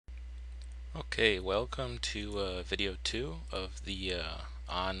Okay, welcome to video 2 of the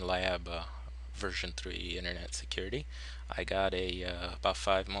AhnLab version 3 internet security. I got about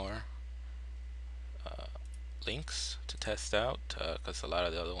 5 more links to test out because a lot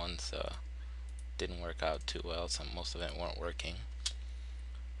of the other ones didn't work out too well. Most of them weren't working.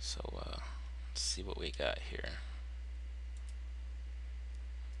 So let's see what we got here.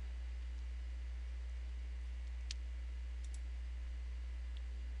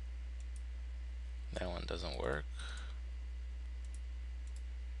 That one doesn't work.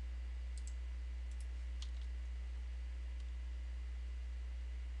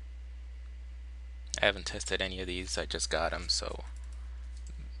 I haven't tested any of these, I just got them, so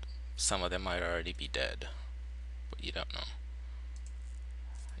some of them might already be dead, but you don't know.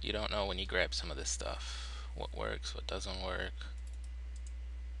 You don't know when you grab some of this stuff, what works, what doesn't work.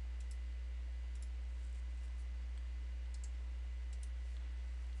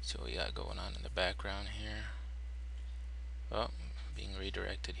 So what we got going on in the background here. Oh, being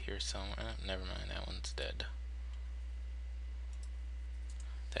redirected here somewhere. Never mind, that one's dead.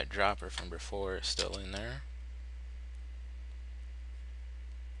 That dropper from before is still in there.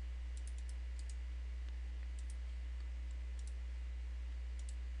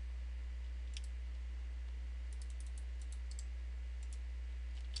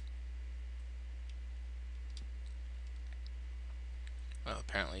 Well,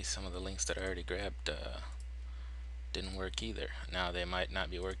 apparently some of the links that I already grabbed didn't work either. Now they might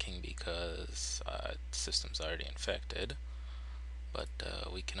not be working because the system's already infected, but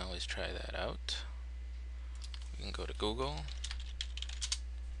we can always try that out. We can go to Google.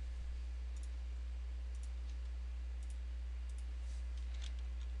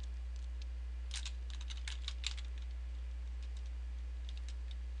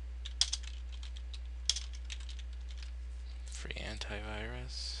 Free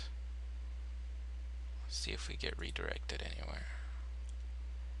antivirus. See if we get redirected anywhere.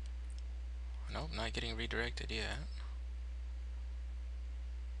 Nope, not getting redirected yet.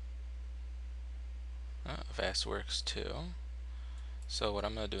 Avast works too. So what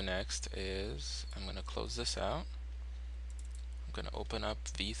I'm going to do next is I'm going to close this out. I'm going to open up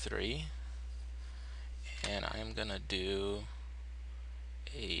V3 and I'm going to do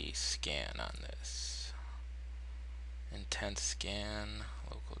a scan on this. Intense scan,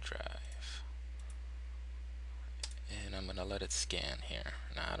 local drive. And I'm going to let it scan here.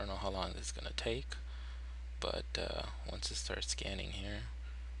 Now I don't know how long this is going to take, but once it starts scanning here,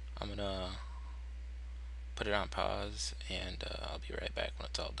 I'm going to put it on pause and I'll be right back when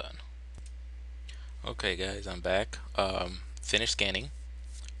it's all done. Okay guys, I'm back. Finished scanning.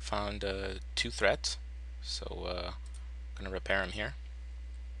 Found 2 threats, so I'm going to repair them here.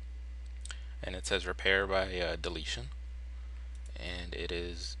 And it says repair by deletion, and it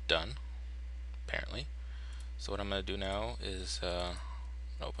is done apparently. So what I'm going to do now is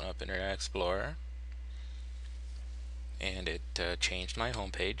open up Internet Explorer, and it changed my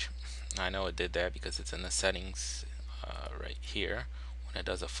home page. I know it did that because it's in the settings right here. When it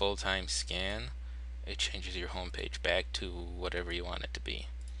does a full-time scan, it changes your home page back to whatever you want it to be,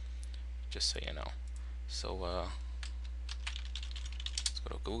 just so you know. So let's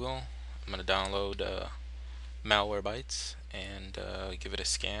go to Google. I'm going to download Malwarebytes and give it a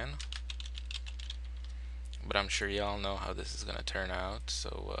scan. But I'm sure y'all know how this is going to turn out,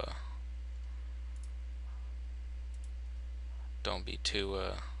 so don't be too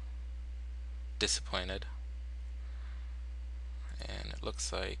disappointed. And it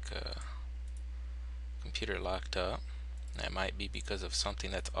looks like computer locked up. That might be because of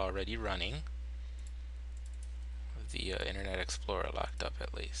something that's already running. The Internet Explorer locked up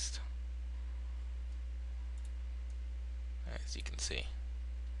at least, as you can see.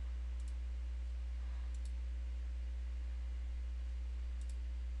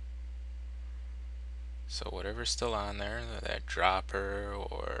 So whatever's still on there, that dropper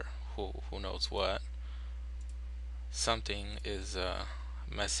or who knows what, something is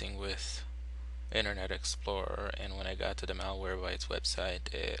messing with Internet Explorer, and when I got to the Malwarebytes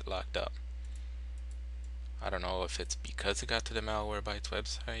website, it locked up. I don't know if it's because it got to the Malwarebytes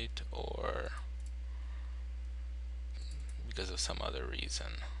website or because of some other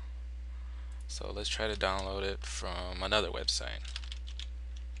reason. So let's try to download it from another website.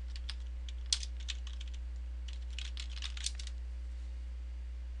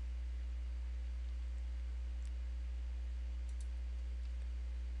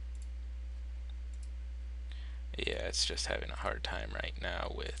 Yeah, it's just having a hard time right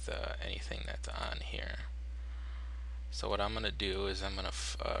now with anything that's on here. So what I'm going to do is I'm going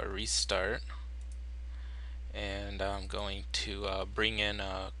to restart, and I'm going to bring in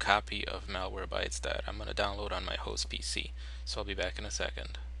a copy of Malwarebytes that I'm going to download on my host PC. So I'll be back in a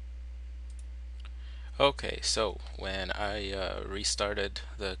second. Okay, so when I restarted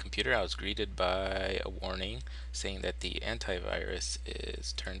the computer, I was greeted by a warning saying that the antivirus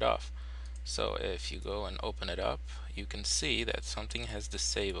is turned off. So if you go and open it up, you can see that something has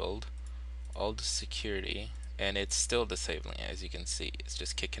disabled all the security, and it's still disabling. As you can see, it's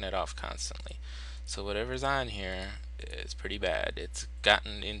just kicking it off constantly. So whatever's on here is pretty bad. It's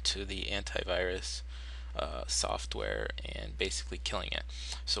gotten into the antivirus software and basically killing it.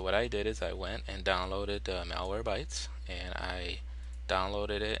 So what I did is I went and downloaded Malwarebytes, and I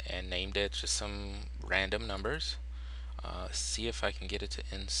downloaded it and named it just some random numbers. See if I can get it to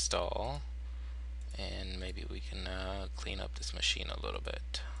install, and maybe we can clean up this machine a little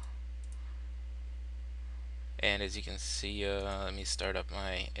bit. And as you can see, let me start up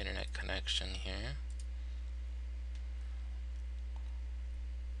my internet connection here.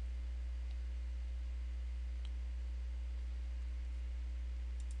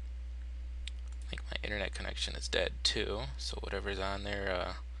 I think my internet connection is dead too, so whatever's on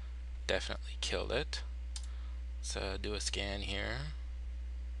there definitely killed it. Let's do a scan here.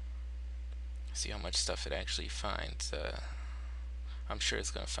 See how much stuff it actually finds. I'm sure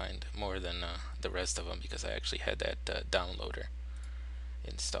it's going to find more than the rest of them because I actually had that downloader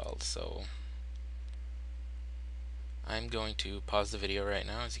installed. So I'm going to pause the video right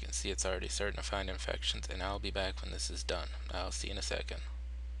now. As you can see, it's already starting to find infections, and I'll be back when this is done. I'll see you in a second.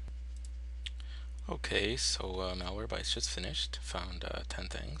 Okay, so Malwarebytes just finished. Found 10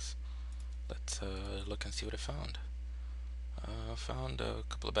 things. Let's look and see what it found. Found a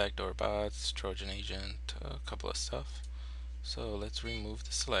couple of backdoor bots, Trojan agent, a couple of stuff. So let's remove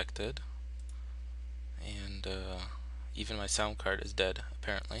the selected, and even my sound card is dead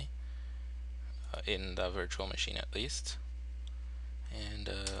apparently, in the virtual machine at least. And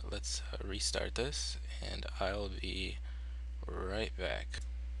let's restart this, and I'll be right back.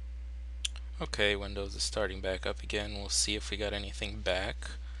 Okay, Windows is starting back up again. We'll see if we got anything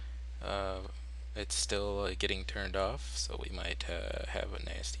back. It's still getting turned off, so we might have a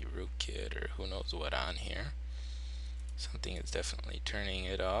nasty rootkit or who knows what on here. Something is definitely turning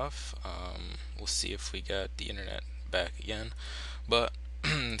it off. We'll see if we got the internet back again, but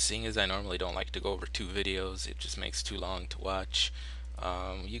seeing as I normally don't like to go over 2 videos, it just makes too long to watch.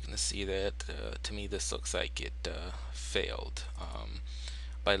 You can see that to me this looks like it failed.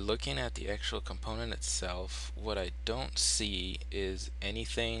 By looking at the actual component itself, what I don't see is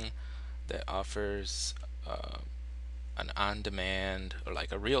anything that offers an on-demand, or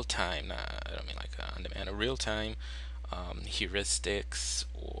like a real-time, I don't mean like on-demand, a real-time heuristics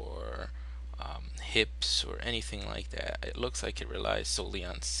or hips or anything like that. It looks like it relies solely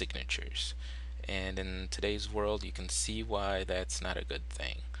on signatures, and in today's world you can see why that's not a good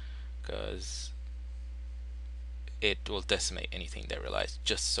thing, because it will decimate anything that relies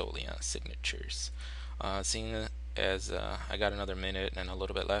just solely on signatures. Seeing as I got another minute and a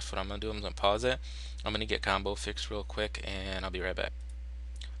little bit left, what I'm going to do, I'm going to pause it. I'm going to get Combo Fix real quick, and I'll be right back.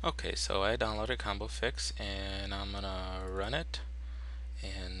 Okay, so I downloaded Combo Fix, and I'm going to run it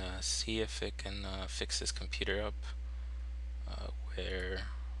and see if it can fix this computer up where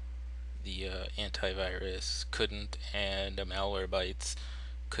the antivirus couldn't, and the Malwarebytes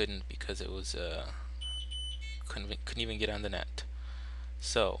couldn't, because it was couldn't even get on the net.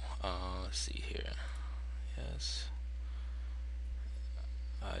 So let's see here. Yes,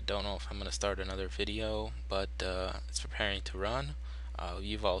 I don't know if I'm going to start another video, but it's preparing to run.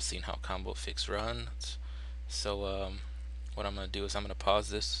 You've all seen how Combo Fix runs, so what I'm going to do is I'm going to pause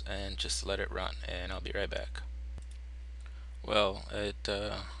this and just let it run, and I'll be right back. Well, it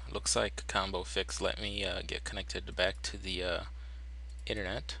looks like Combo Fix let me get connected back to the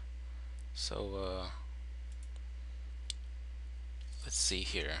internet. So let's see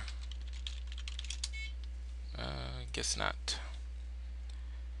here. Guess not.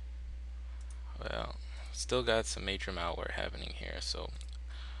 Well, still got some major malware happening here, so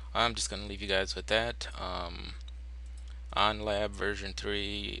I'm just going to leave you guys with that. AhnLab version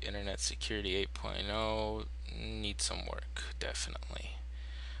 3, Internet Security 8.0 needs some work, definitely.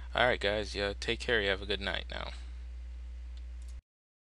 Alright guys, yeah, take care, you have a good night now.